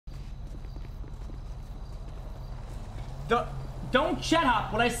Don't chat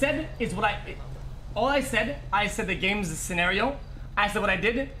hop. What I said is what I said the game's a scenario. I said what I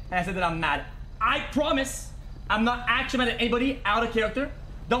did, and I said that I'm mad. I promise I'm not actually mad at anybody out of character.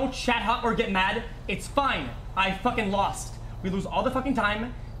 Don't chat hop or get mad. It's fine. I fucking lost. We lose all the fucking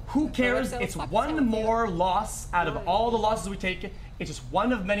time. Who cares? It's one more loss out of all the losses we take. It's just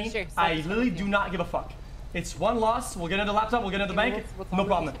one of many. I literally do not give a fuck. It's one loss. We'll get into the laptop. We'll get into the bank. No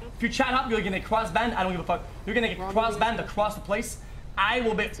problem. If you chat hop, you're gonna get cross banned. I don't give a fuck. You're gonna get cross banned across the place. I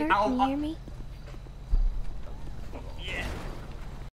will be. Sir, can you hear me?